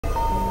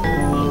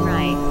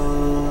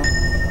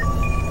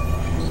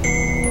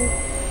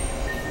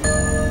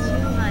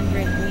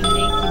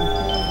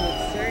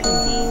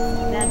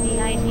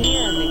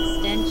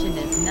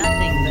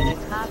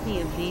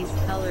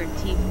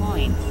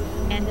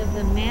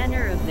the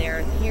manner of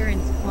their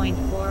appearance. Point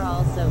 4.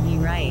 Also he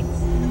writes,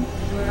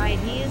 were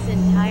ideas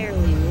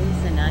entirely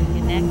loose and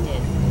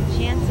unconnected,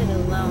 chance it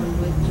alone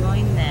would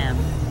join them.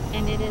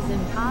 And it is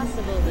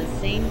impossible the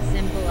same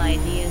simple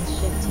ideas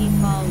should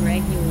fall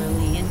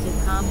regularly into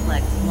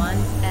complex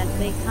ones, as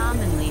they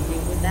commonly do,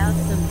 without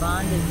some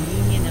bond of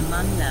union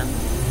among them,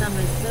 some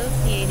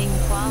associating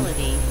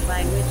quality,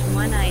 by which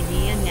one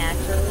idea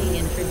naturally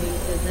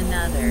introduces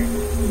another.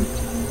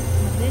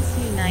 This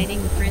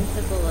uniting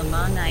principle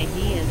among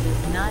ideas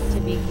is not to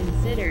be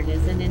considered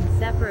as an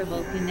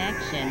inseparable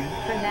connection,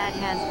 for that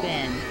has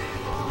been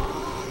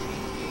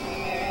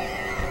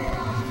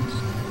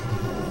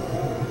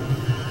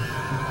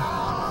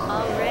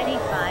already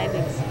 5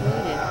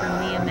 excluded from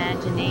the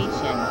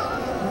imagination,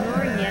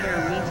 nor yet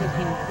are we to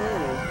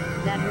conclude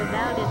that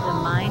without it the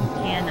mind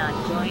cannot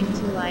join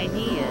two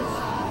ideas,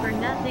 for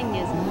nothing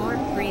is more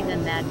free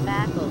than that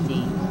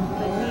faculty,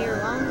 but we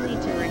are only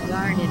to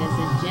regard it as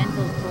a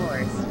gentle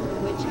force,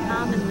 which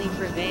commonly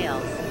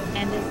prevails,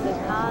 and is the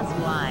cause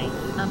why,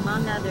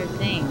 among other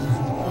things,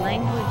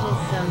 languages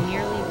so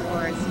nearly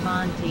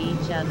correspond to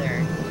each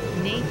other.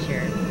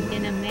 Nature,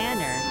 in a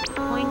manner,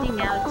 pointing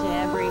out to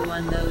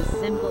everyone those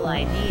simple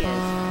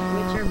ideas,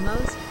 which are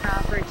most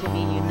proper to be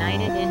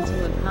united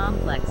into a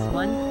complex.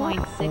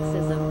 1.6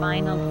 is a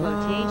final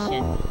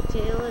quotation, to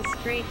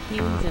illustrate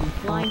Hume's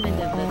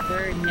employment of the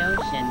third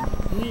notion.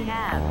 We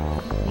have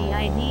the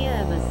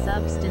idea of a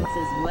substance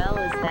as well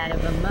as that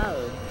of a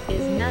mode,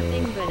 is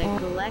nothing but a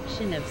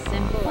collection of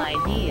simple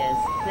ideas,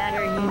 that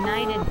are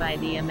united by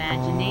the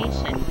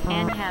imagination,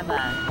 and have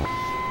a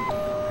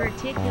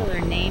particular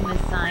name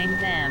assigned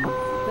them.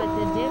 But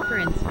the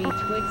difference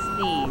betwixt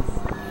these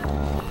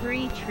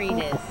 3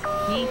 treatise,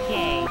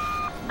 D.K.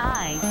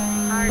 I,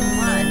 Art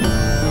 1,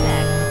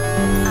 Sect.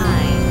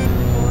 I,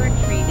 4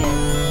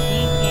 treatise,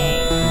 D.K.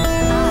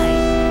 I,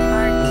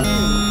 Art 2,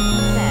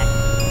 Sect.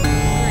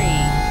 3,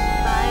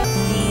 5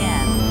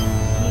 cf.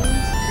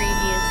 Hume's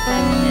previous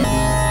section.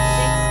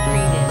 6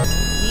 treatise,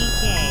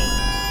 D.K.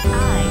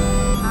 I,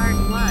 Art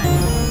 1,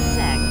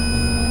 Sect.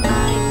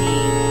 I.B.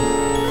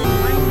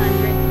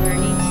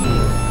 132.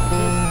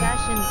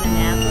 Discussions and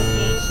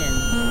applications.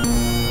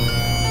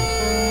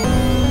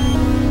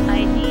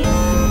 Ideas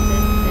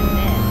consists in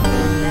this,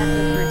 that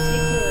the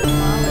particular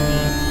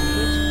qualities,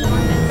 which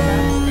form a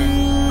substance,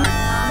 are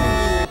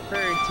commonly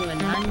referred to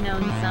an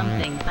unknown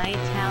something,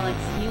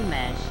 italics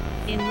Humesh,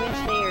 in which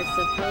they are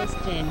supposed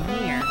to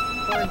inhere,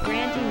 or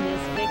granting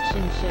this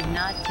fiction should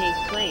not take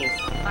place,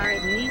 are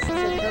at least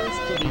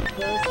supposed to be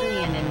closely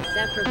and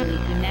inseparably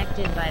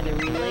connected by the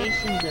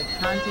relations of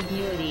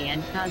contiguity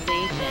and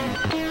causation.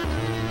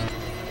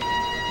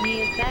 The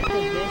effect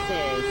of this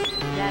is,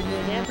 that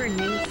whatever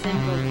new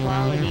simple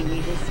quality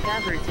we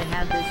discover to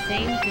have the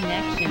same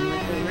connection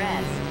with the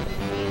rest,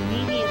 we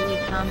immediately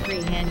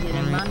comprehend it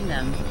among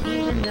them,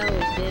 even though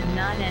it did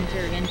not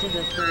enter into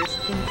the first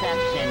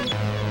conception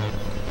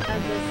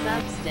of the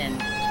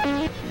substance.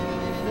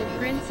 The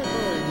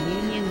principle of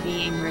union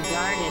being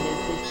regarded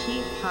as the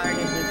chief part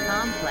of the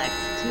complex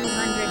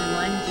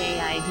 201J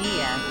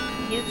idea,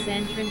 gives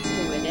entrance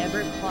to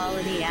whatever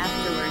quality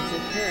afterwards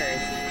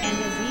occurs, and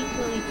is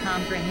equally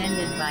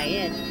comprehended by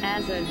it,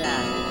 as are the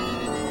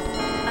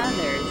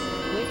others,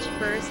 which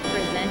first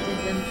presented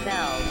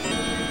themselves.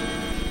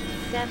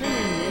 7.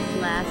 In this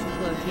last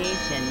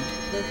quotation,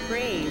 the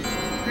phrase,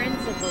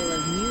 principle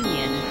of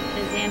union,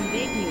 is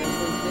ambiguous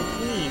as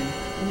between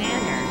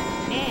manner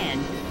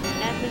and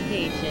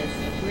efficacious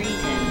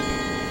reason.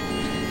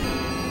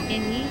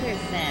 In either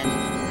sense,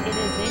 it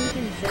is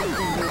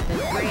inconsistent with the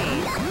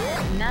phrase,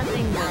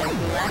 nothing but a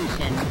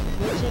collection,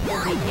 which at the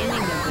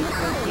beginning of the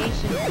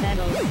quotation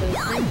settles so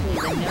simply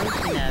the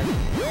notion of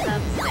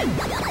substance.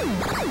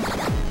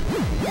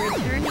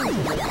 Returning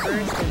to the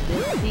first of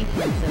this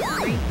sequence of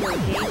 3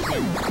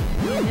 quotations,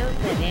 we note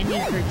that any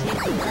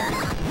particular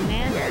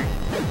manner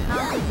of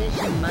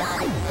composition must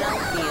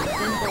itself be a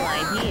simple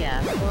idea,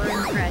 or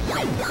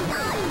impression.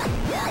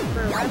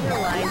 For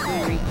otherwise we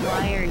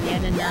require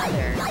yet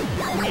another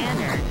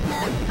manner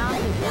of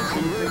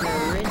composition for the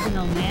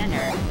original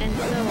manner, and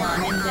so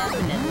on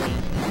indefinitely.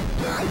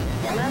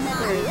 Thus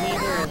there is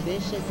either a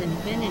vicious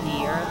infinity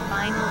or a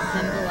final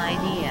simple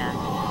idea.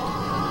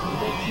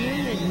 But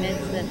Hume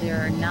admits that there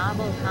are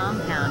novel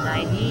compound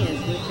ideas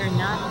which are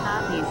not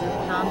copies of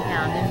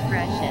compound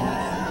impressions.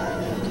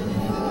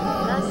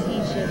 Thus he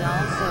should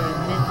also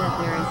admit that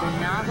there is a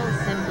novel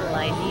simple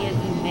idea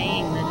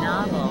conveying the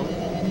novel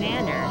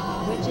manner,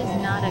 which is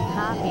not a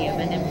copy of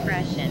an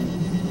impression.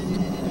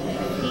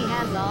 He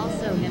has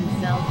also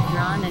himself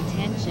drawn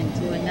attention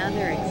to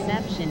another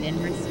exception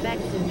in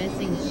respect to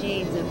missing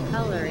shades of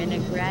color in a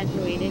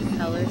graduated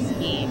color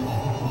scheme.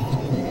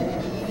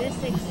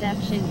 This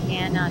exception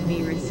cannot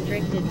be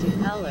restricted to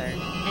color,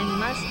 and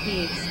must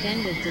be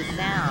extended to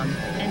sound,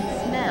 and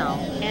smell,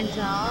 and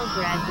to all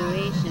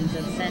gradations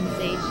of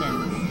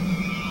sensations.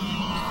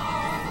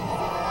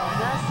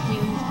 Thus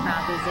Hume's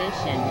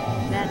proposition,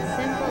 that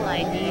simple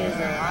ideas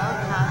are all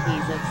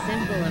copies of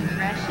simple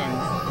impressions,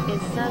 is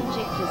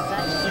subject to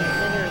such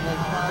considerable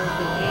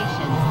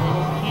qualifications that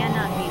it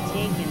cannot be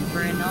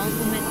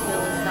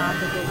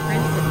physical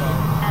principle,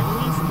 at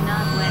least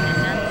not when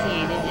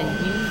enunciated in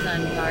Hume's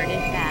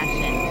unguarded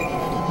fashion.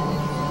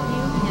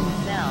 Hume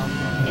himself,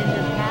 in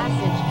the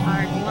passage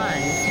Part 1,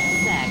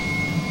 Sec.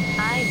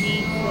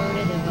 IV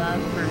quoted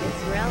above for its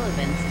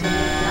relevance to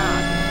his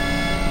doc.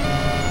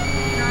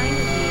 Trine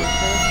of the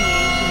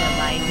Association of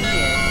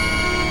Ideas,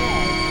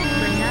 says,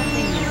 for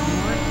nothing is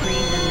more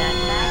free than that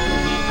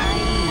faculty,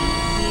 i.e.,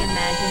 the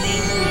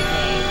imagination's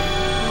aid.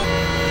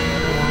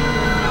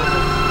 But he limits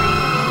its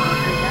freedom to the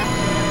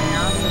production of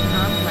novel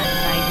complex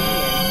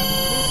ideas,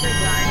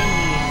 disregarding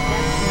the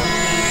exceptional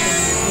nature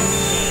of this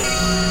state.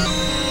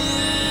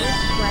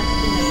 This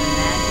question of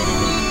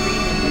imaginative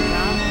freedom is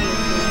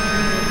obviously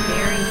treated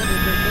very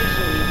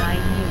superficially by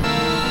Hume.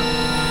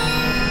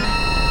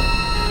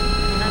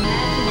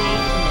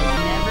 Imagination is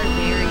never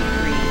very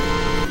free.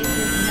 It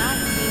does not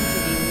seem to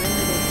be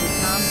limited to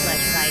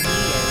complex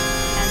ideas,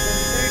 as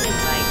asserted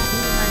by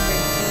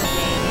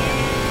 202J.M.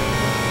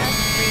 Such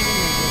freedom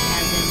as it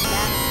has in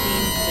fact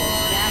seems to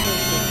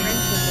establish the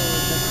principle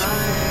of the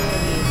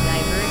possibility of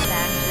diverse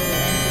actual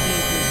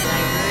entities with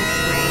diverse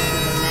grades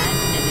of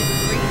imaginative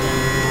freedom,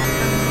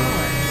 from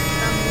more,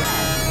 from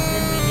less,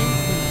 than the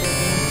instances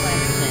in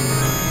question.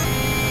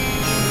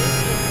 In this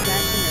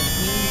discussion of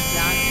Hume's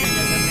doctrine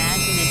of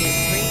imaginative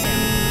freedom,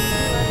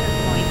 two other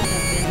points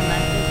have been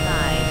left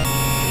aside.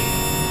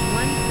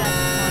 One such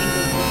point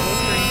is the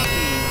different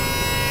keys.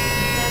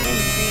 7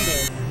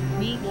 Treatise,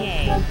 B.K.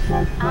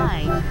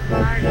 I,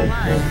 Part 1,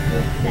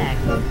 Sec.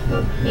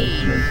 B.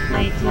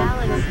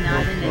 Italics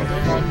not in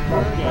addition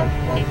quoted,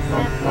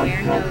 except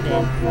where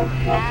noted.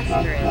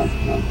 Asterisk.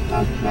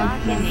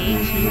 Bach and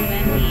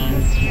H.U.M.E.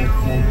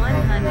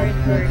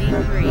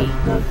 133.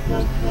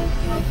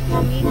 To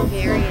mean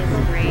various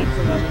grades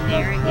of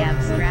generic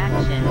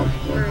abstraction,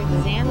 for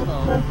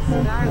example,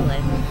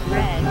 scarlet,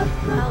 red,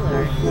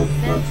 color,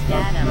 sense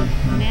datum,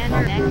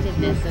 manner,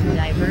 connectedness of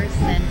diverse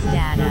sense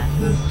data.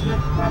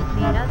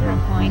 The other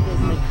point is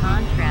the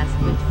contrast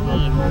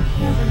between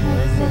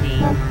simplicity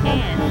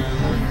and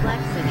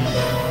complexity.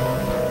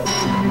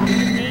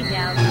 You may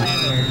doubt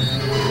whether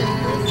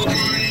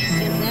simplicity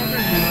is ever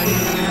more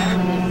than a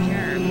relative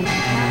term,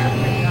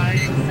 having regard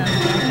to some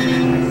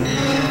definite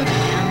procedural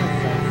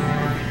analysis.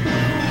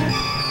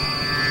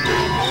 I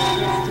hold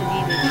this to be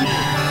the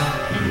case,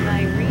 and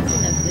by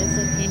reason of this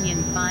opinion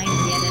find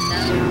yet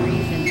another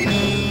reason for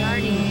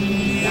discarding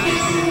Hume's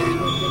doctrine which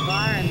will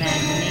debar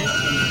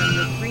imagination from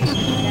the free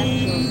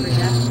conceptual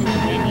production of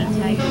any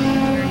type of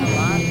internal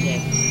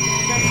object,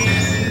 such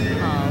as Hume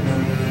calls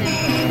simple.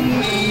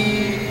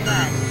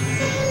 But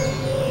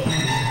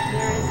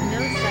there is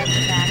no such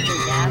fact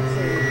as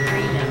absolute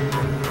freedom.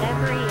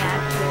 Every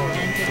actual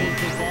entity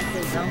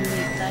possesses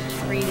only such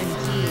freedom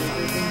T as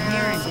is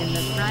inherent in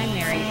the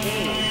primary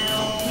case,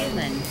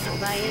 given,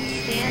 by its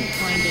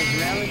standpoint of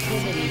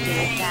relativity to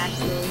its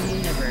actual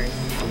universe.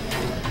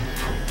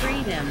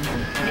 Freedom,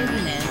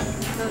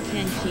 isness,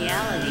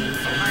 potentiality,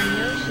 are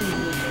notions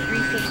which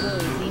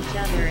presuppose each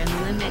other and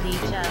limit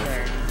each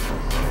other.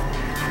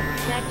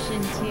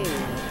 Section 2.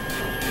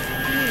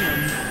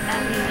 Hume, at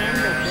the end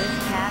of this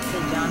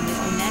passage on the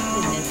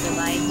connectedness of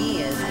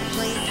ideas,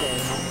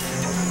 places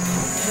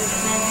the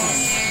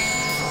sentence,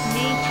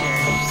 nature,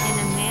 in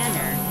a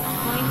manner,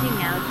 pointing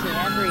out to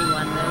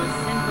everyone those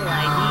simple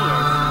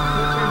ideas,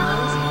 which are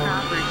most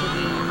proper to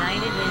be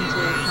united into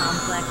a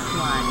complex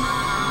one.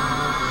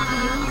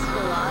 Hume's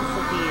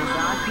philosophy is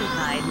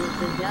occupied with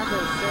the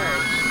double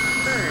search,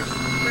 first,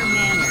 for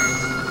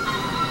manners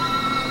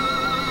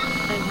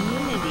of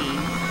unity,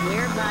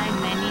 whereby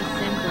many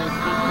simples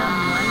become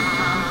one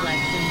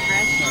complex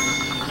impression,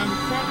 and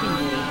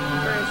secondly,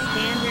 for a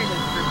standard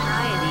of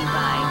propriety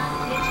by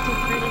which to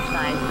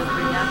criticize the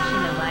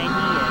production of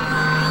ideas.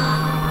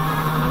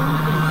 Hume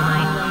can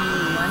find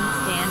only one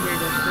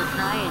standard of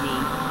propriety,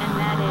 and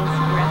that is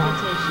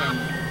repetition.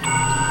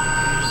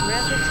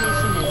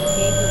 Repetition is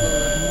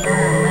capable of more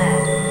or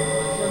less.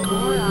 The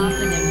more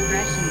often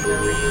impressions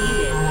are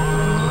repeated, the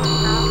more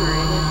proper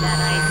it is that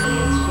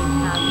ideas should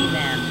copy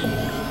them.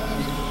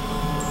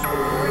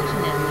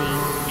 Fortunately,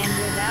 and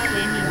without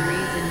any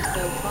reason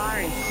so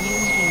far as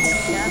Hume can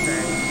discover,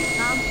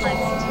 complex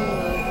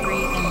 203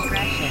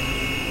 impressions,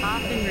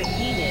 often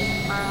repeated,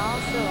 are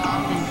also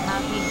often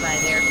copied by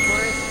their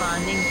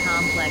corresponding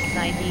complex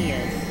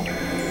ideas.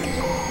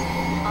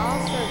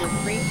 Also the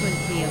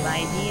frequency of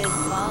ideas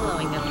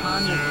following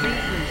upon the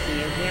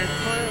frequency of their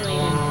correlate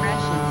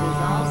impressions is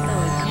also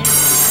attended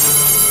by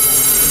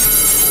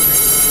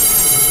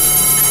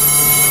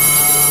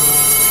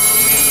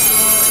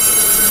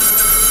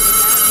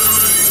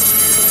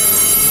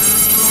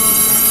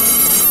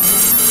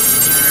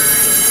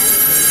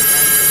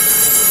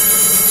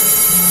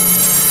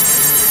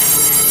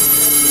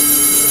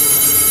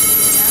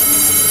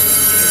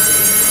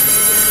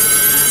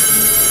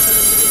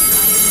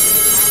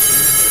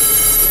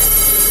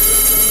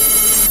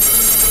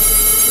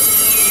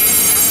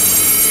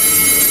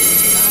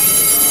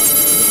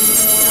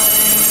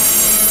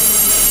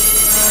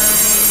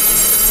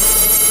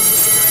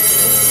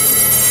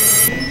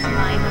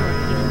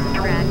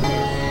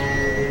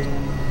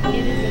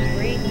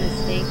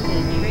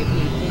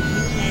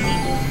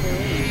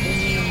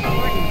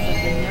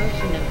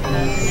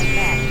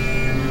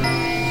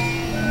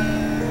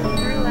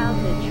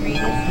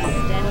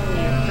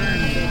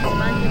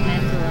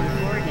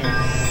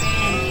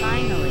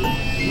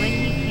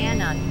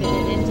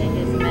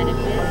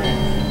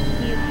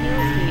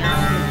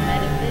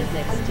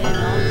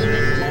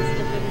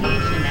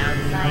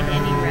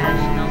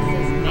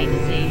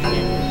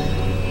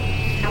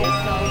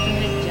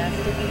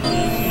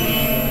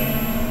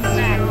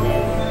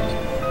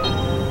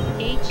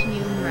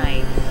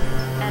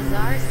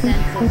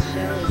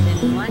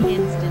one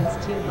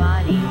instance, two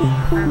bodies,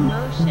 are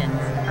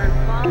motions, are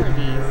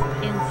qualities,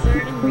 in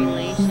certain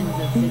relations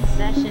of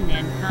succession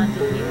and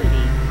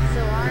contiguity,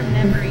 so our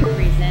memory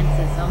presents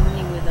us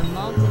only with a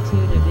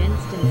multitude of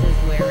instances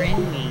wherein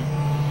we.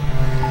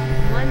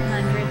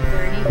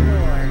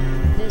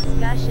 134.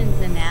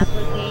 Discussions and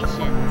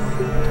applications.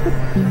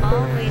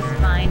 Always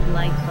find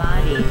like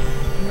bodies,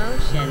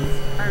 motions,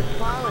 or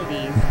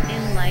qualities,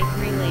 in like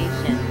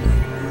relations.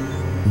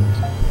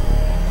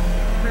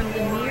 From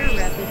the mere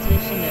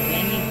repetition of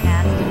any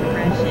past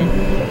impression,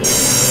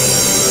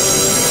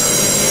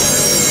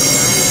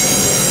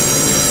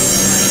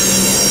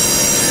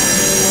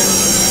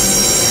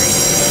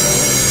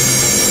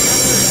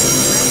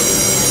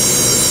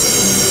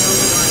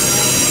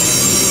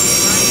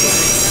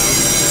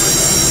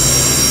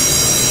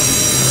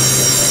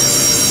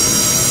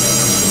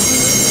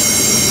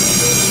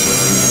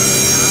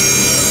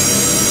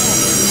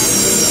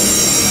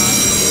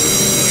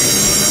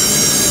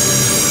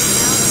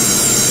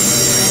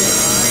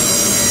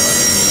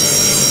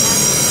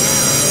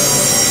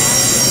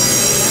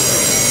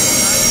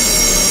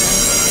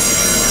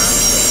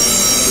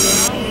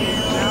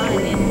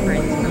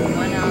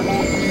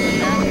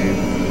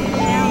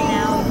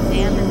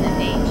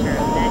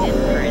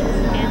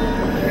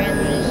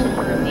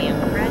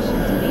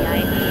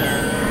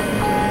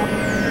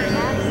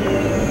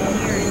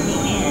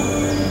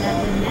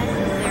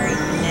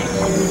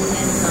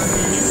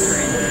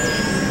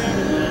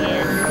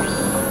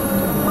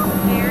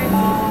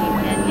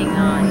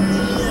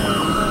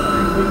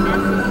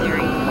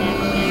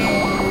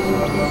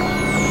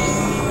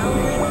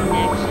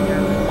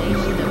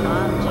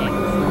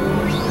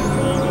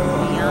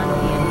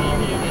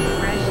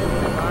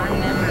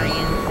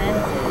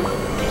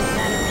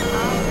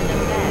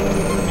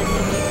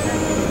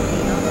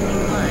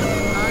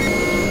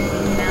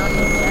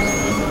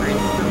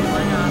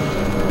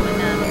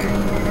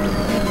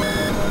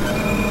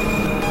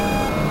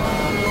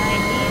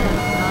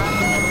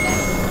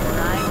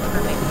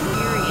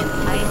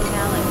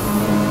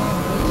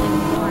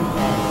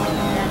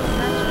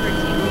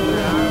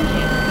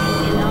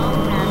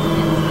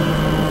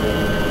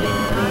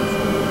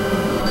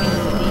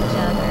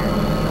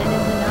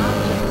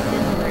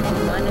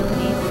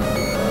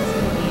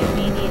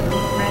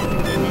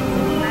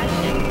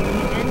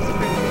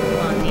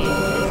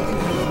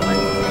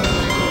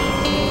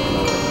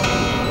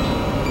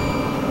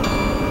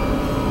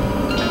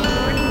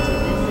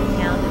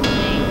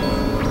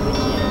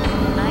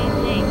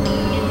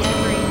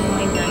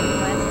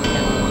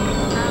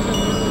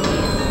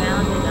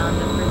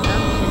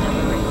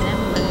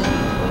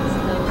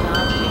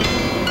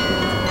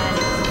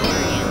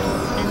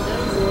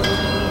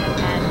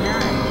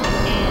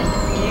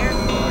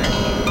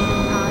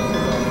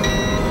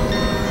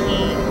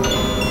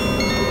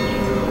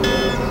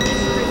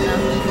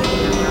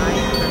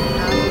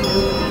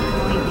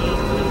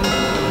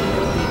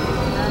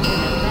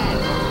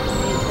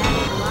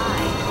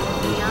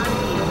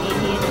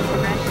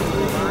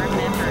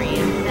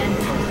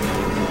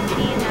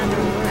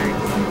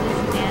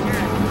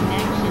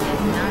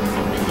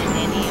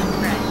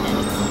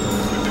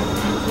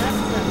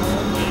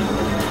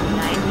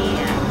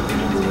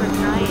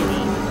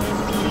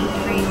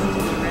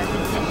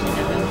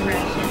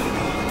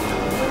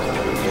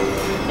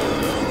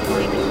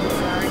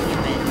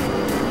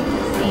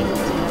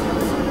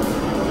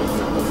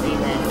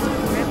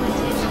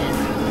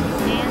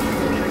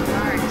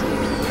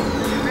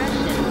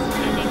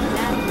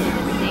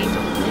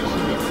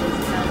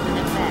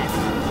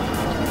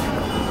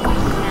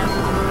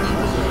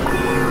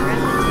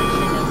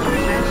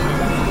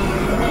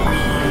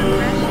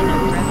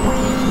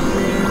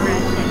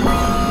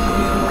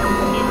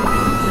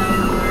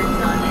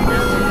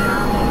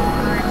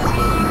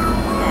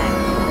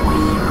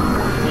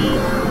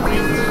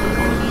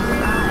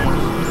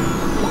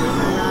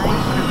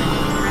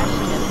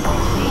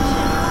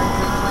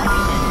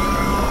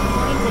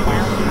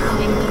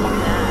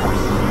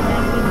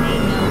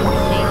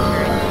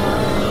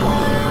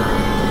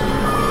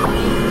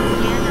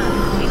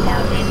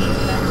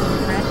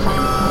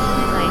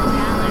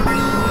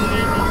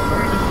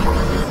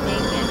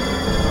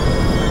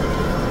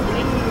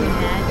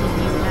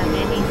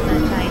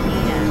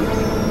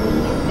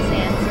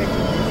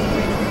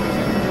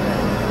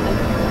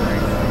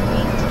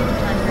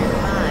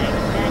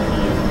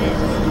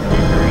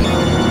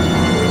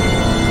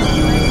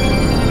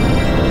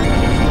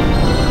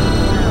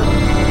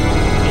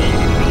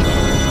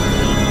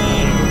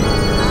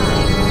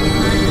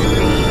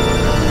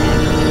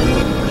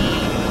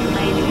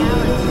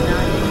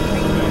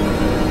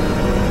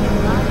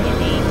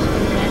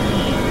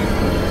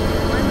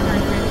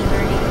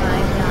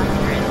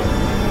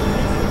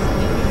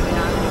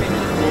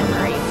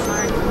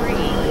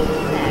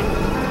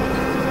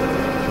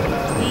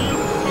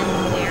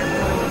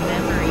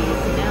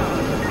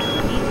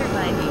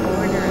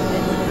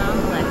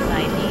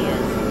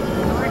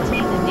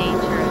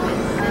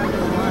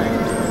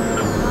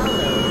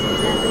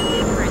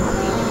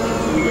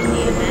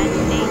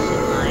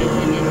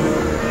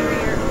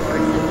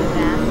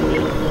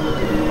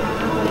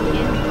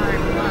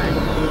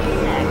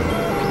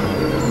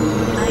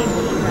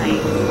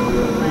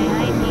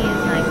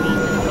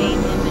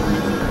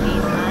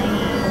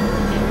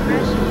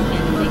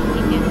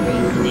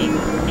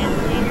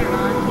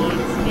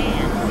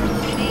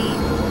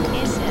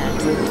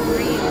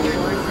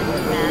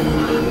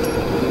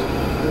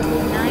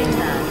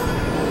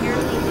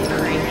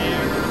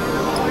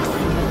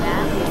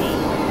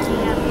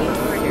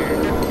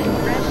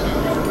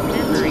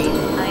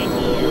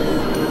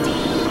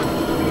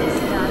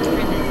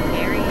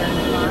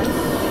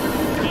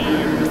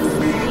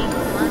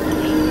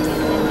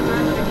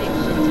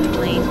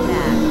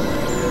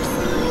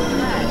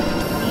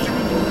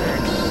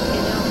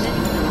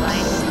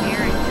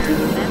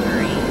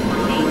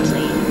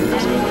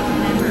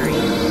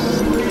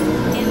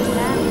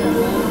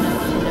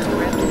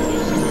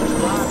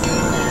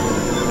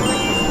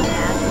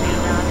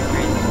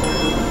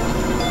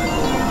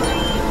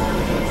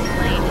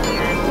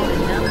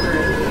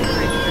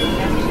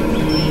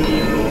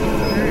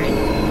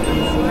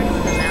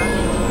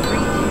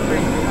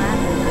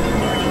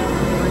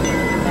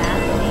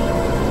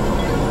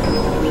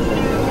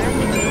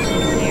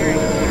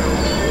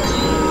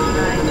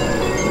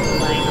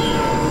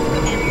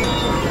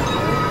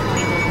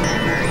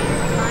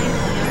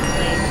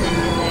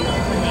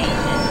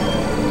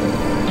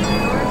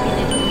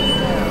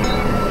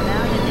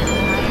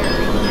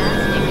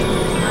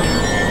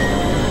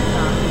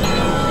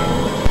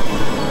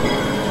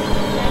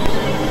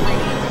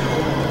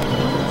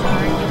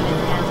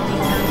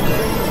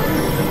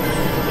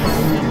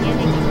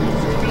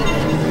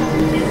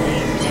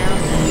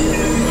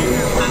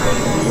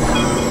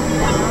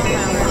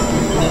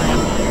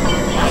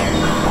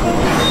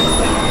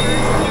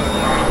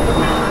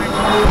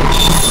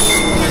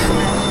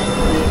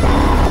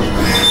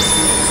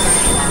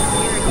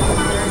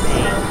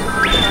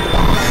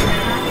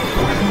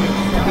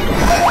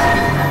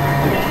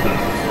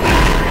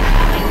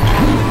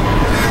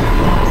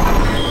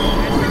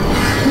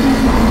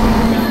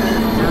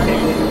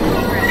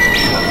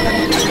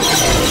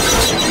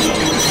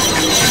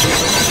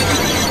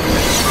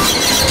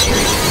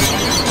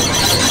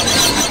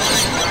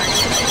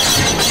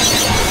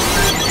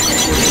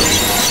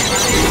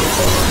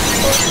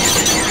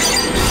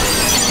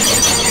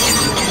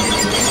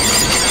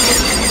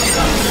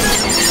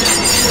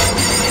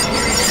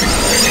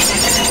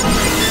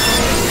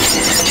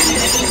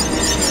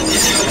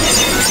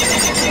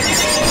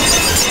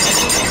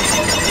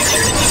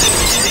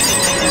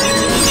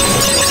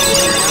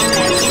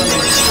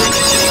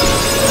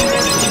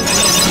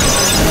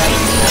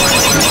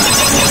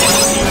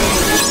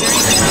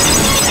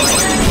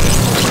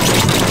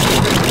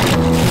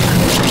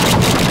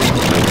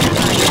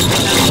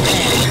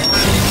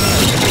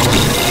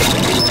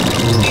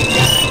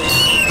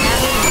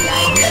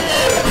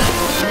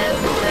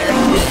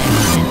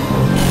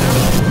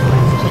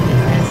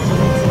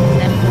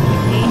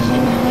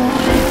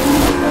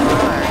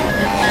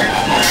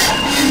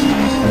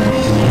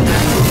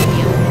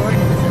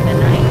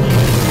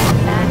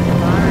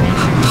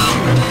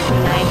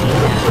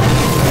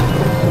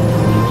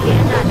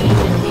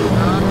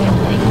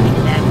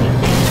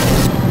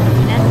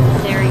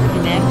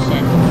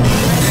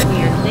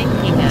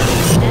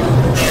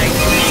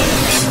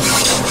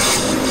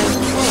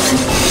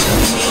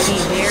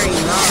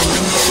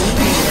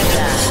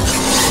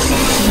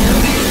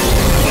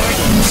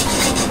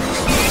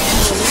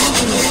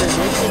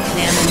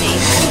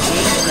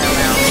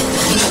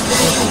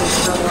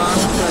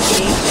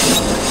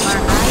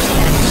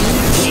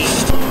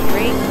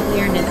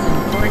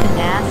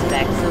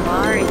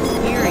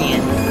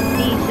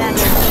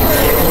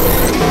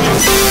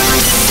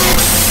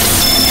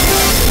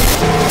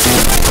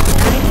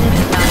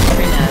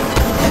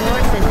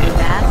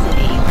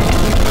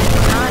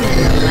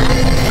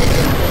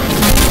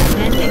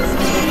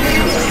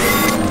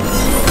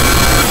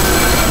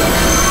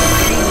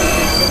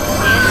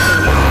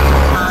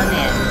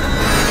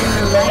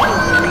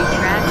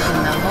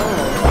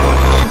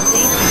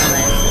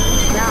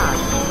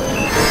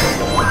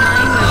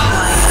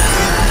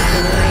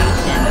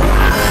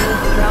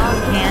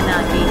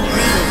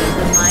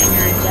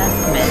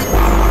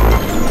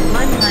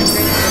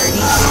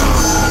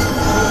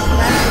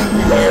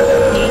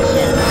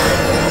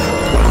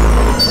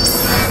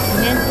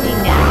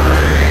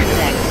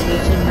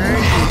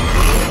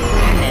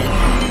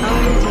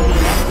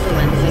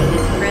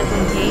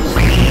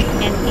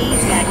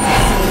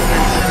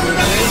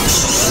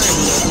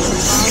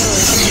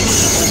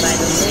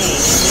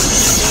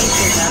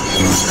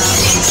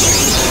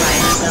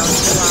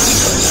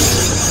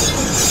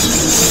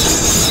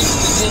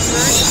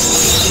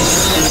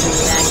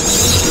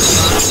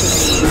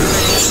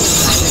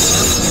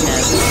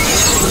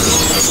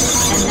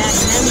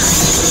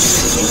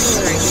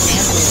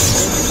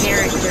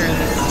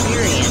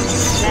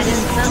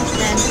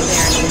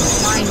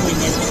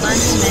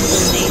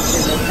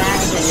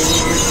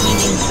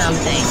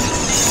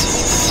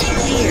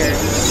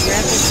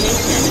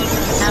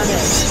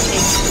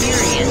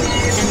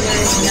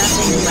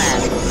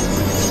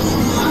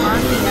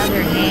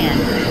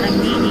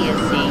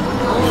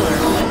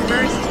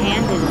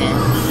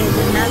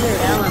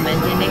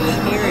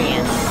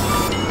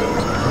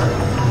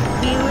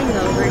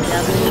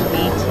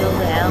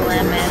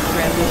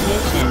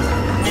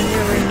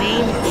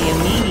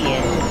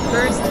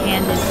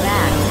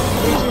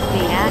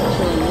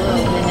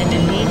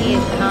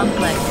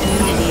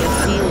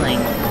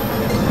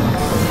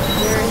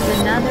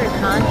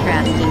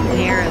 contrasted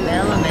pair of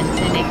elements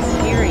in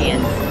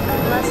experience,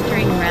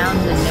 clustering round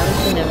the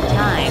notion of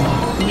time,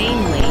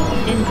 namely,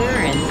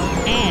 endurance,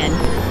 and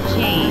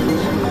change.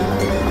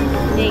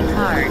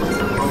 Descartes,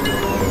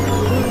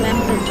 who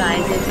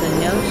emphasizes the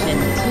notion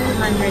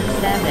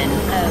 207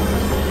 of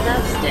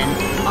substance,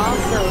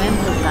 also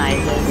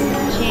emphasizes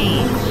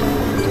change.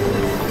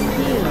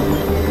 Hume,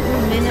 who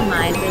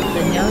minimizes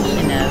the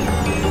notion of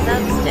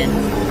substance,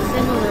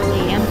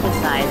 similarly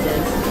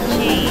emphasizes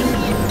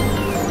change.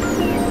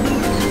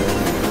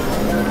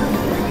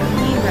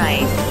 He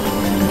writes,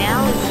 now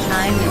as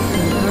time is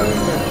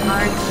composed of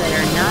parts that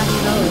are not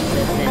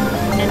coexistent,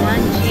 an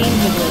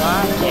unchangeable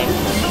object,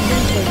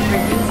 since it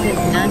produces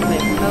none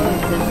but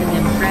coexistent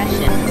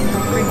impressions,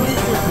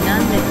 produces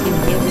none that can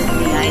give us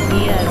the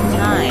idea of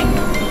time,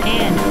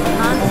 and,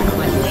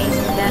 consequently,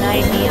 that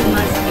idea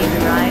must be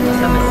derived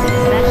from a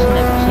succession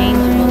of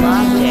changeable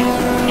objects,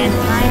 and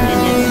time in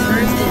its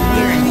first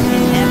appearance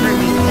can never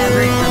be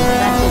severed from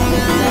such a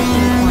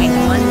succession.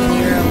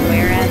 10,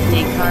 whereas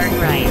Descartes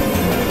writes,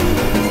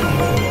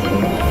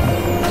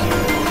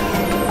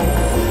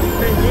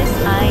 for this,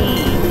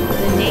 i.e.,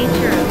 the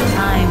nature of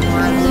time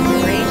or of the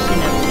duration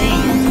of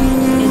things,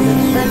 is of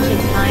such a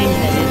kind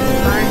that its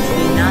parts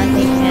do not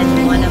depend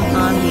one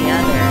upon the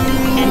other,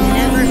 and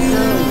never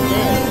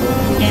coexist,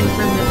 and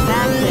from the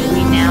fact that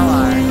we now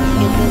are,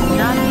 it does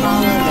not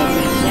follow that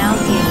we shall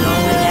be a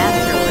moment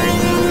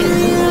afterwards, if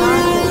the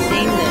cause the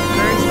same that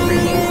first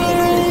produced us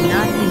does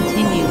not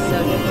continue so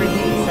to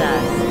produce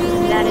us,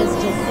 that is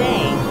to say,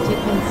 to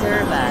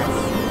conserve us.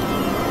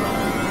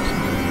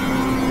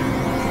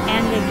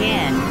 And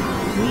again,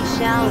 we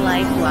shall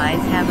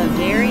likewise have a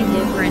very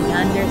different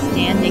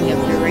understanding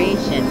of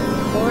duration,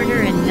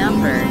 order and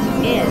number,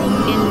 if,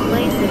 in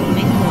place of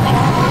mingling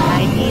with the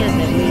idea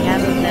that we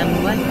have of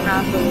them what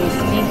properly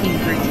speaking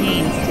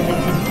pertains to the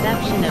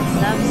conception of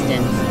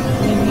substance,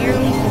 we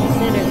merely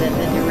consider that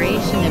the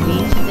duration of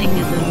each thing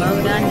is a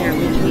mode under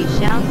which we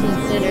shall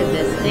consider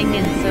this thing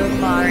in so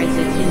far as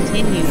it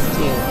continues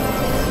to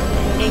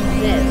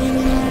exist.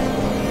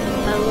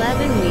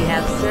 11. We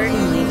have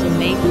certainly to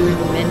make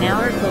room in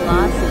our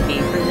philosophy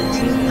for the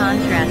two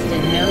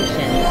contrasted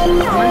notions,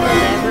 one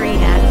that every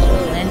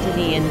actual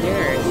entity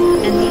endures,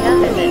 and the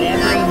other that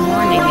every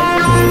morning is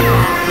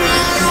endured after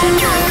its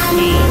measure of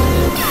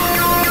change.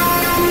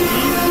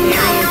 These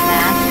various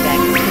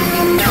aspects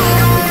can be summed up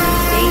in the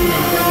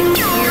statement that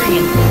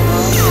experience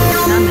involves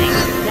becoming,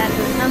 that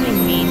becoming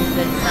means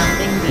that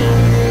something be.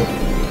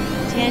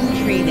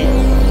 10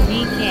 Treatise,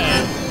 B.K.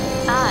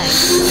 I.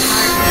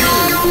 Part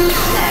 2,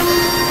 Sec.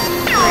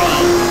 3,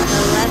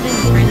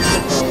 11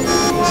 Principles,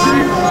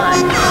 Part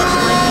 1,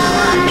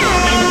 21,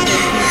 and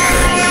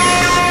 55.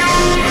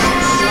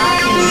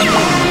 Locke and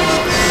Newton,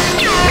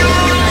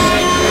 337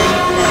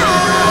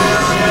 books,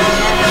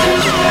 methods of transformed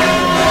into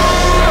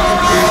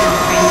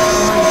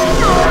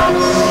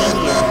novel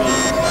immediacy.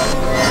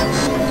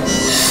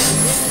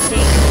 This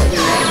statement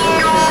directly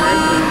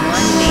traverses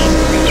one main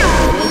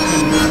presupposition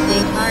which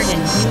Descartes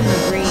and Hume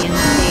agree in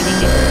stating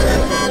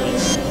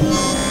explicitly.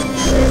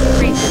 This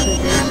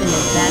presupposition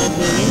is that of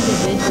the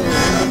individual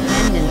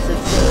independence of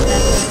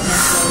successive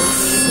temporal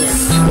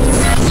stages.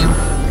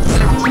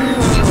 For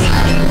two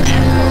following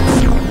examples,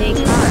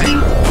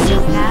 Descartes, in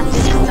the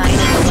passage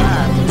cited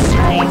above,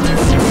 writes, the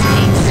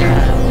nature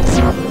of time is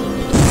such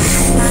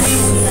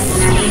a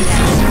thing that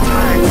its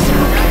parts do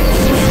not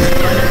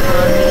depend one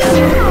upon the other.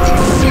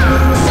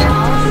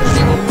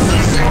 Also, human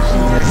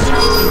expressions are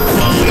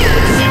self-contained,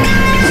 and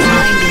mind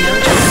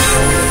notions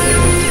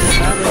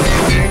of other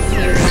than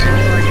their series and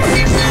order.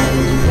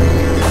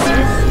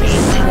 This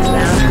statement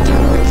about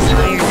Hume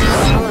requires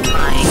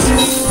qualifying,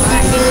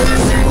 marking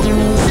a certain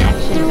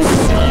connection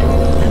between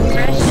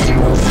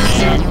impressions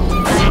and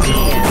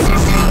ideas.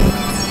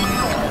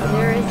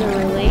 There is a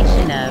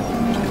relation of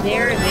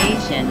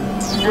derivation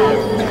of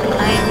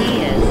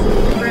ideas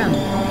from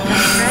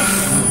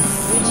impressions,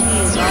 which he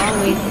is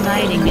always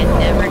citing and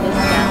never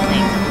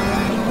discussing.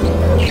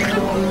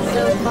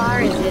 So far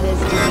as it is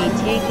to be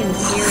taken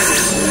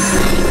seriously,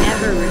 he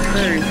never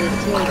refers it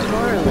to a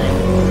correlate,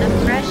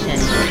 impression,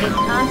 it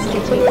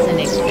constitutes an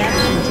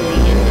exception to the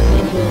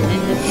individual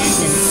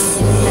independence of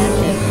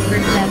successive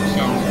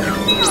perception.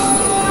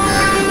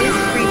 This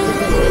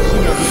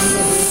presupposition of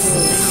individual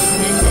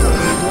independence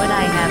is what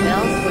I have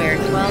elsewhere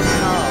 12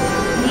 called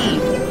the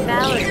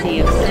fallacy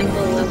of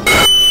simple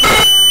location.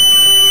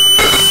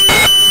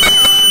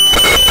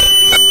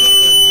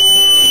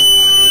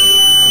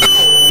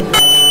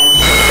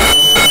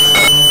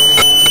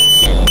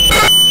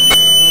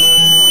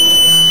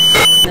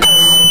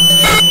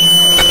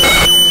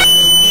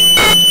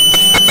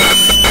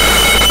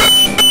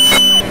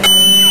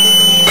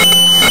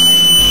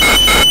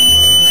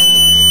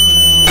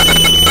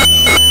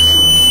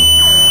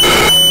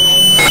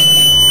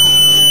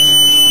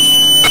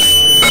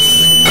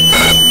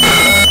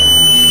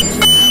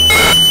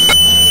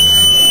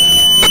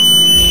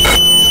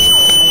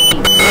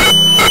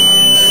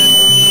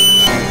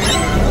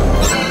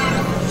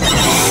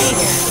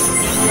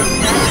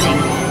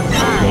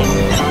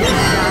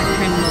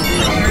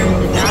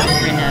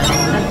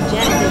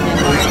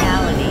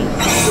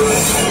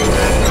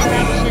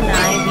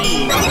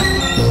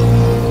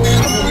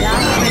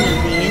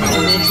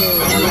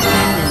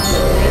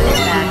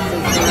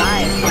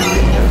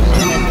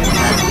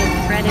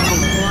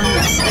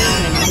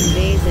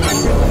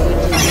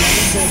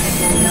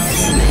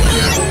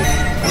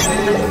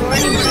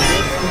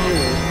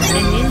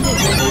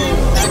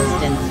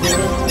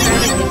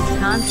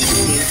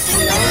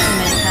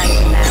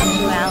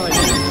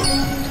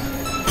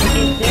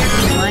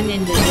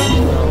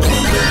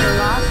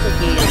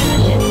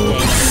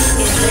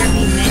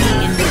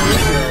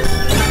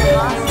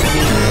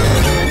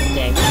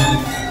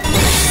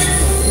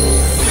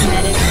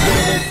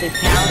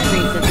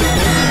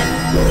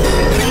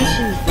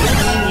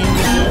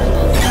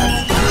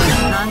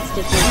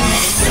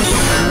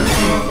 metaphysical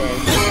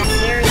movements,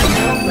 there is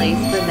no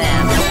place for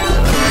them.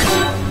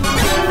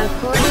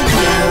 According to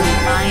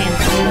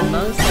defiance of the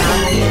most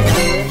obvious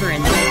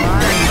deliverance of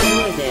our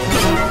intuitive,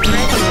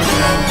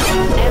 prejudices,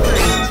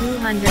 Everett's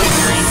 209K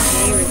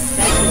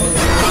respectable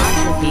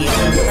philosophy of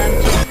the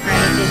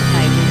subject-predicate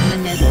type is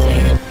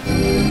monistic.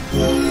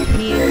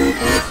 The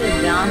exclusive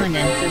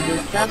dominance of the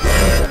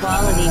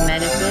substance-quality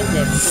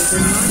metaphysics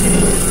was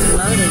enormously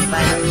promoted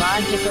by the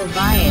logical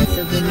bias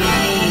of the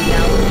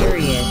medieval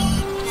period.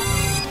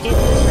 It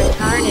was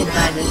retarded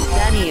by the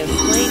study of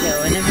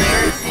Plato and of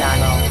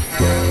Aristotle.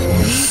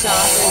 These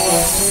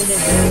authors included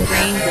the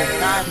strains of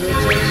thought which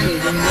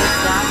issued in this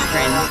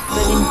doctrine,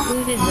 but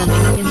included them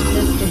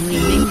inconsistently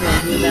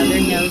mingled with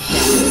other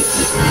notions.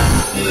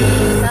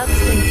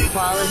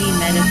 Substance-quality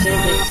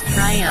metaphysics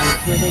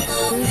triumphed with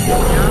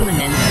exclusive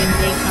dominance in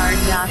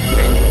Descartes'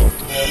 doctrine.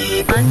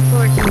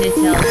 Unfortunately,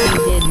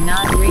 he did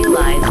not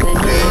realize that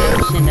his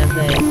notion of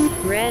the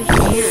res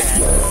ira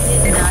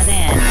did not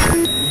end.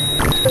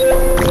 The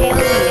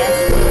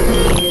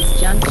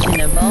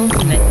disjunction of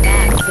ultimate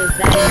facts is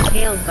that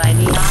entailed by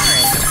the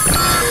aorist.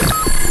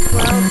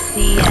 12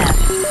 cf.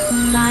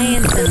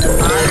 Science and the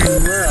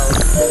Modern World,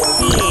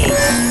 ch.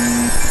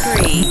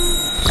 3.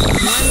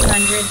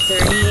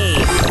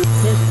 138.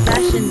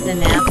 Discussions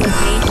and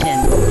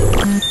applications.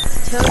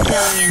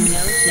 Totalian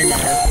notion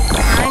of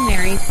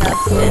primary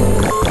substance.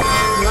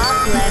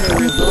 Locke led a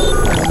revolt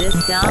from this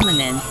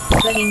dominance,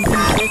 but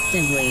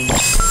inconsistently.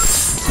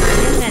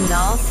 And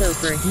also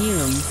for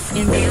Hume,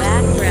 in the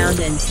background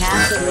and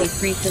tacitly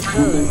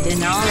presupposed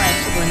in all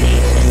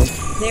explanations,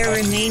 there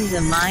remains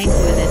a mind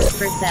with its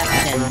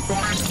perceptions.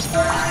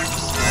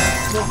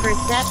 The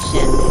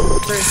perceptions,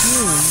 for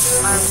Hume,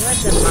 are what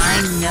the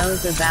mind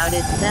knows about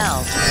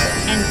itself,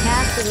 and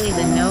tacitly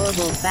the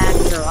knowable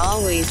facts are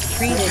always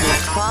treated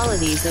as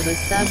qualities of a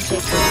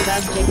subject, the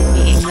subject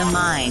being the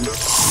mind.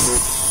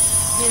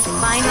 His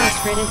final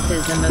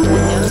criticism of the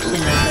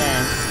notion of the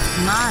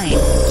mind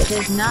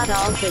does not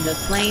alter the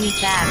plain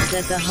fact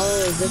that the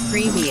whole is the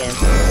previous.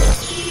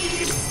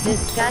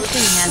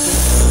 Discussion has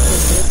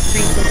excluded this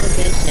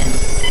presupposition.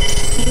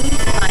 Hume's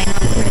final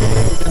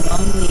criticism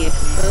only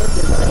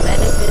exposes the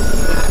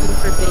metaphysical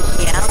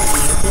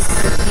superficiality of this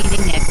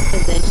preceding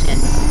exposition.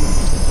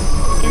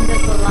 In the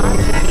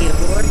philosophy of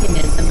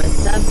organism, a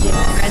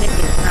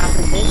subject-predicate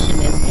proposition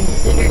is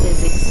considered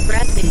as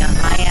expressing a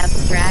high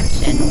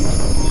abstraction.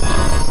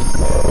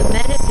 The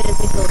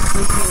metaphysical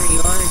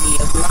superiority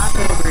of Locke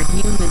over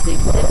Hume is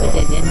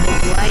exhibited in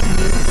his wide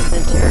use of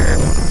the term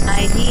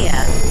idea,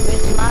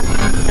 which Locke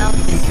himself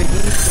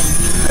introduced in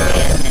Hume's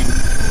abandon.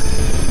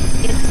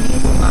 Its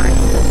use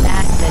marks the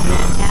fact that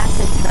his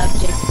tacit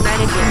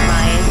subject-predicate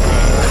bias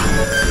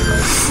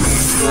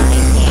is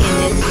like in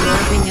its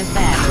dwarfing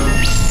effect.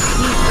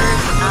 He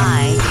first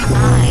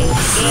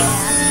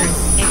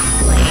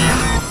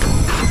explains,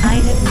 I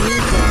have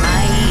used an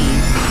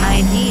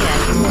idea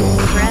to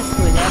express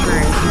whatever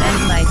is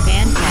meant by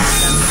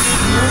phantasm,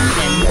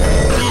 motion,